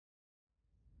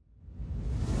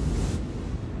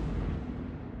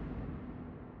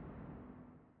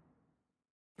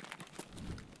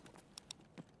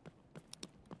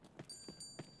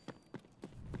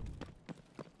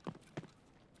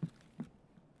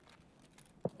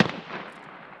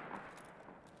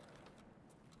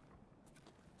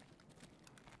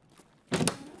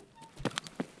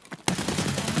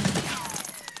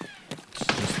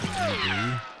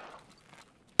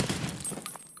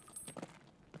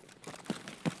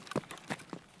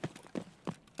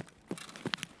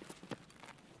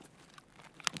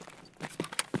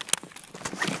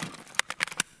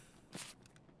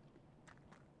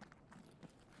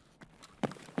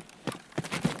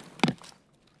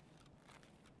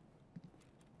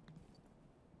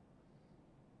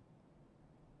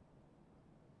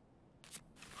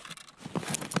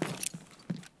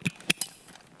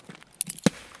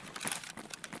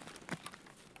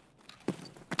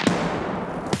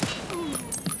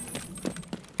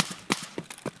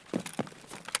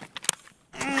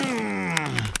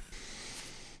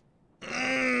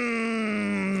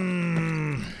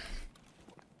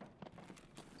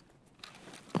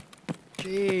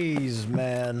Jeez,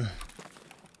 man.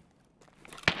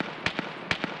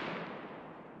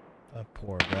 That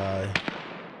poor guy.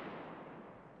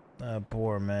 That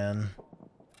poor man.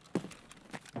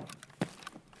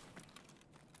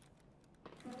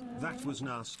 That was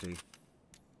nasty.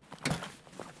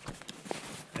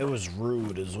 It was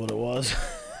rude is what it was.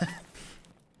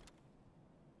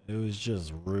 It was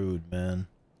just rude, man.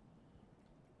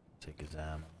 Take his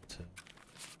ammo too.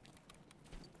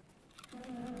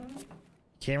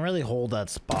 Can't really hold that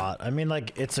spot. I mean,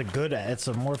 like, it's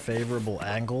a more favorable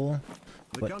angle.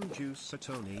 But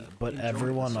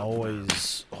everyone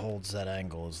always holds that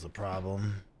angle is the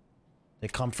problem. They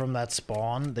come from that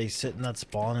spawn, they sit in that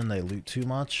spawn and they loot too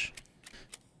much.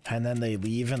 And then they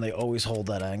leave and they always hold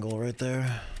that angle right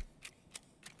there.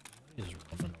 He's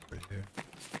running over here.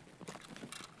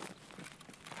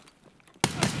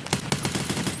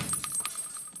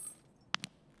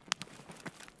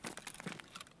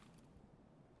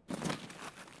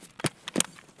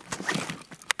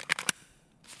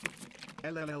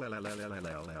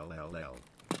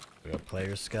 We got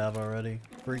player scav already.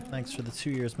 Freak, thanks for the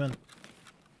 2 years, man.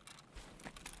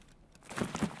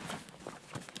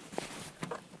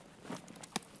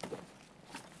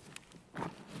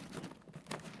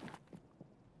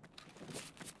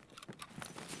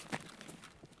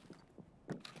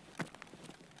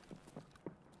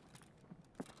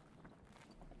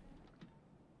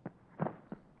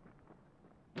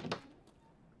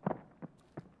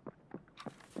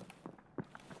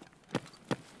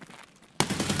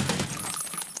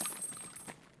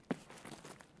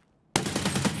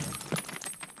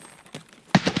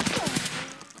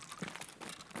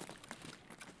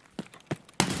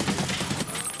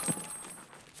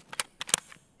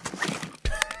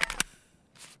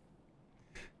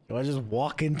 Do I just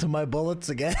walk into my bullets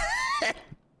again?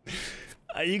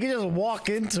 You can just walk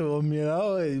into them, you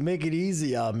know? Make it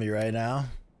easy on me right now.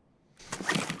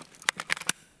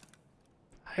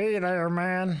 Hey there,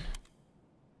 man.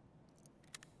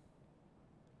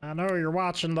 I know you're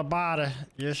watching the body.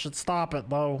 You should stop it,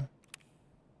 though.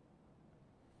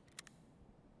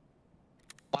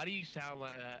 Why do you sound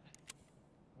like that?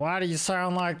 Why do you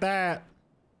sound like that?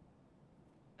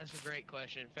 That's a great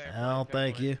question. Fair Hell, point, fair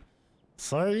thank point. you.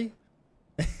 Sorry?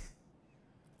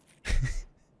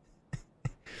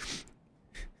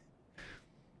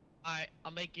 Alright,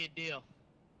 I'll make you a deal.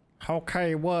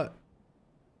 Okay, what?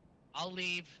 I'll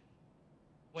leave.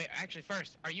 Wait, actually,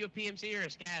 first, are you a PMC or a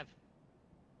scav?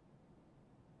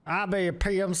 I'll be a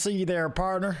PMC there,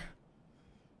 partner.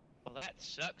 Well, that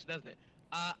sucks, doesn't it?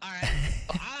 Alright.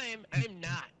 Well, I'm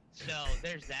not. So,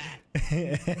 there's that.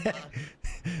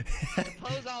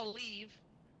 Suppose I'll leave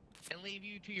and leave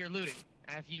you to your looting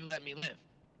after you let me live.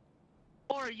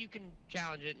 Or you can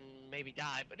challenge it and maybe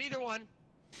die, but either one.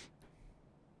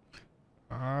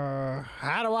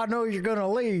 How do I know you're gonna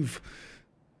leave?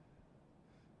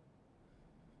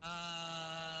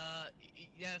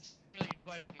 Yes, really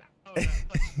quite. Oh, no,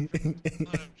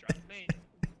 trust me.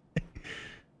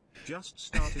 Just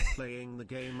started playing the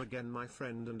game again, my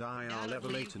friend and I are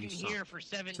level 8 and sub.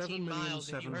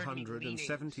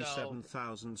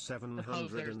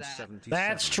 7,777,777.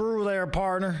 That's true there,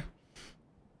 partner.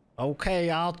 Okay,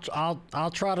 I'll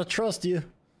try to trust you.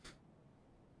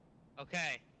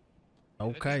 Okay.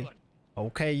 Okay.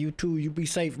 Okay, you too. You be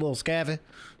safe, little scavvy.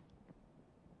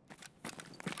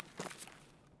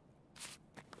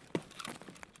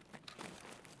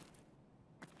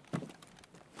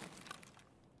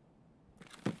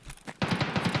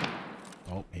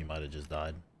 Oh, he might have just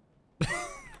died.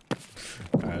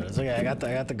 Alright, it's okay. I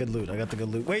got the good loot. I got the good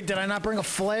loot. Wait, did I not bring a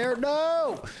flare?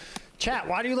 No! Chat,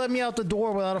 why do you let me out the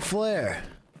door without a flare?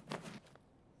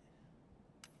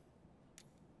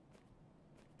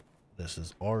 This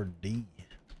is RD.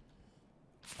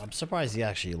 I'm surprised he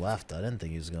actually left. I didn't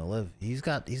think he was gonna live. He's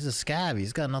a scab.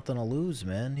 He's got nothing to lose,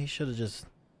 man. He should have just...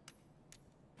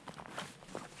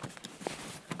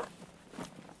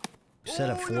 You said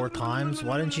it 4 times?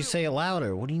 Why didn't you say it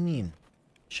louder? What do you mean?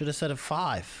 Should have said it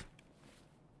 5.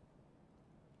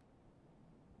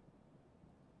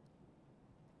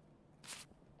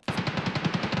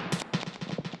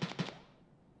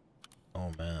 Oh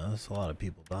man, that's a lot of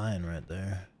people dying right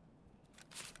there.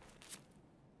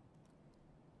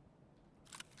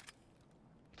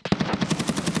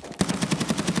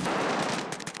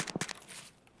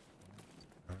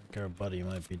 I think our buddy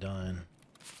might be dying.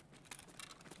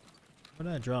 Where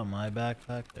did I drop my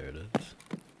backpack? There it is.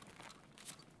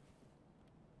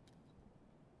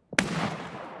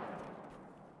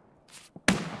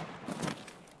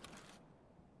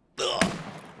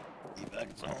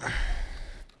 Evac zone.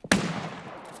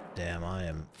 Damn, I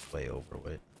am way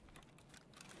overweight.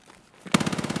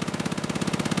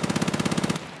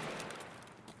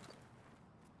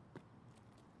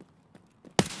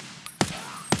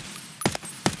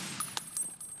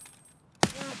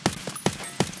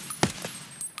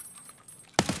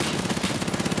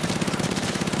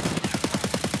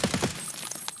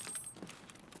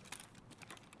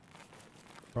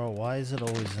 Bro, why is it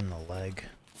always in the leg?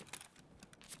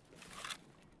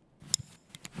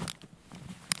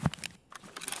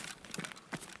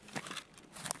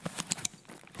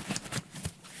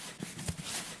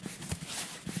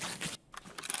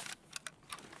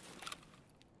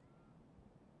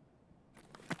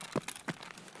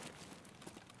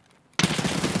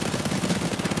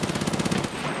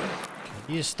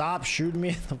 Can you stop shooting me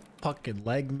in the fucking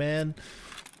leg, man?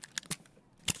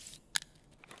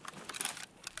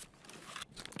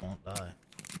 Won't die.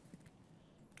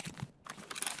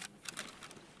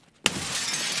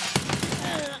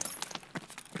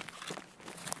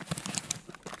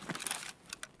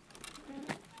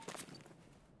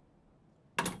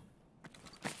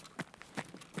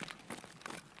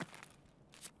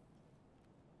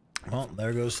 Well,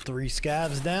 there goes 3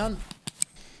 scavs down.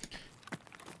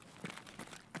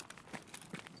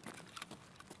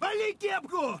 Вали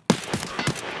кепку!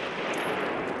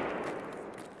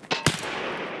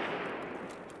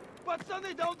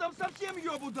 Пацаны, да он там совсем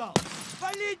ёбу дал!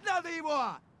 Валить надо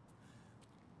его!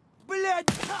 Блядь!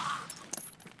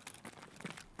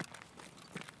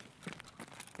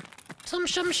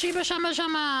 Shiba shama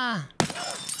shama.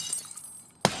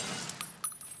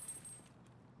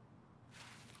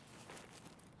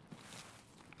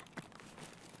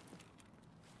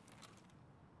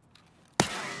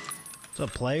 It's a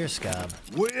player scab.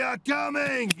 We are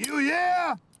coming! You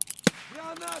hear?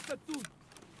 Граната тут!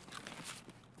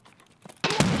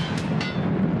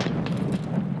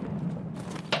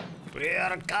 We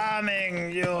are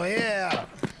coming, you hear?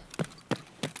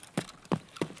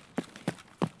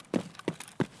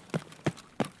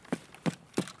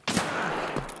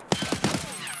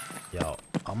 Yo,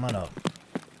 I'm gonna...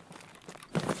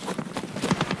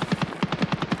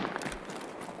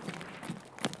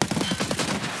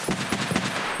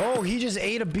 Oh, he just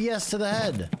ate a BS to the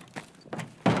head.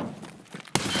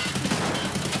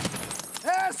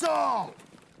 Asshole!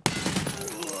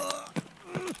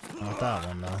 Not that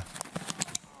one, though.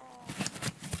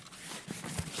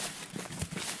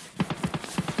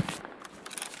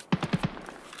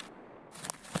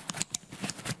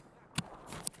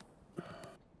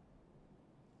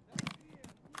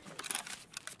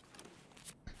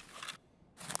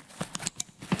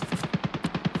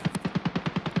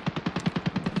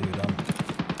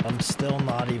 I'm still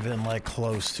not even like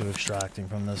close to extracting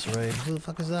from this raid. Who the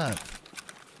fuck is that?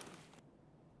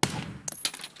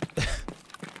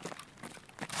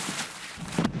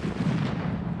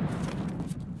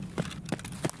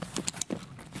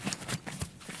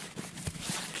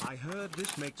 I heard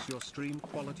this makes your stream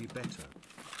quality better.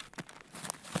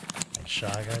 Thanks, Shy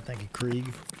Guy. Thank you,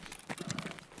 Krieg.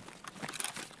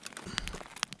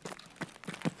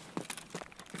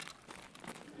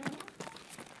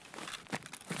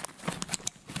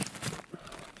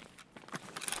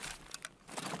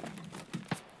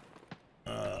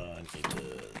 I need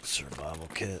the survival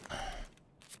kit.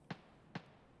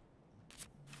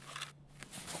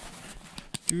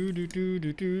 Do do do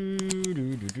do do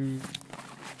do do do.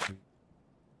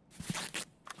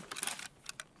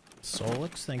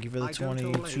 Solix, thank you for the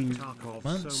 22 Tarkov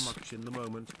months. So much in the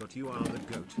moment, but you are the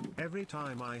goat. Every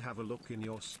time I have a look in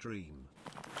your stream.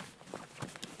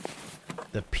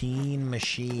 The peen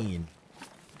machine.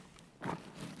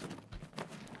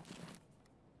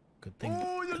 Good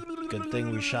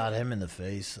thing we shot him in the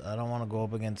face. I don't want to go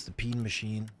up against the peen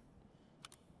machine.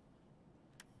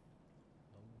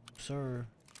 No, sir.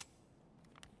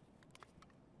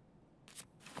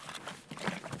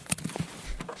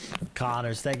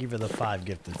 Connors, thank you for the 5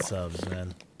 gifted subs,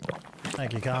 man.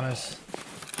 Thank you, Connors.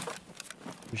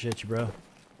 Appreciate you, bro.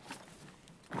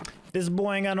 This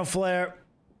boy ain't got no flare.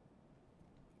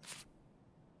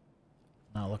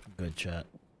 Not looking good, chat.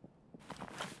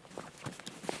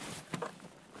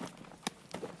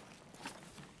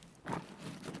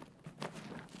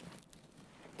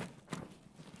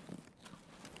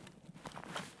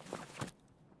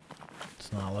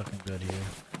 It's not looking good here.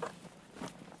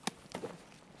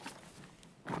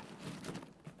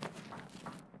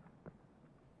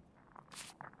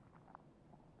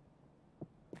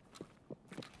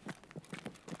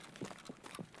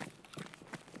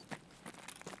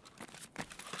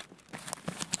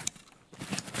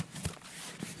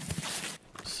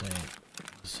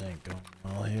 This ain't going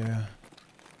well here.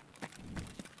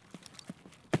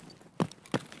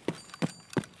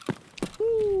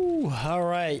 Woo! All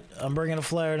right, I'm bringing a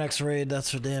flare next raid.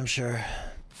 That's for damn sure.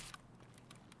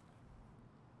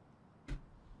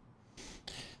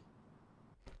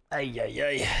 Ay ay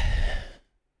ay.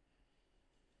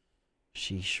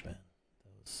 Sheesh, man.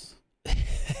 That was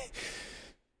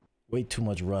way too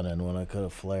much running when I could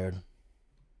have flared.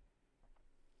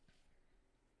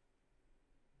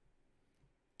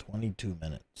 22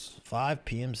 minutes. 5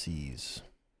 PMCs.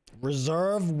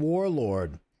 Reserve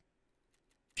Warlord.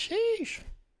 Sheesh.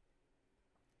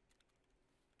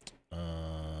 What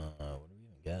do we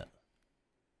even get?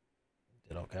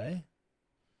 Did okay?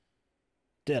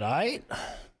 Did I?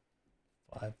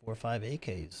 545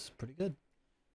 AKs. Pretty good.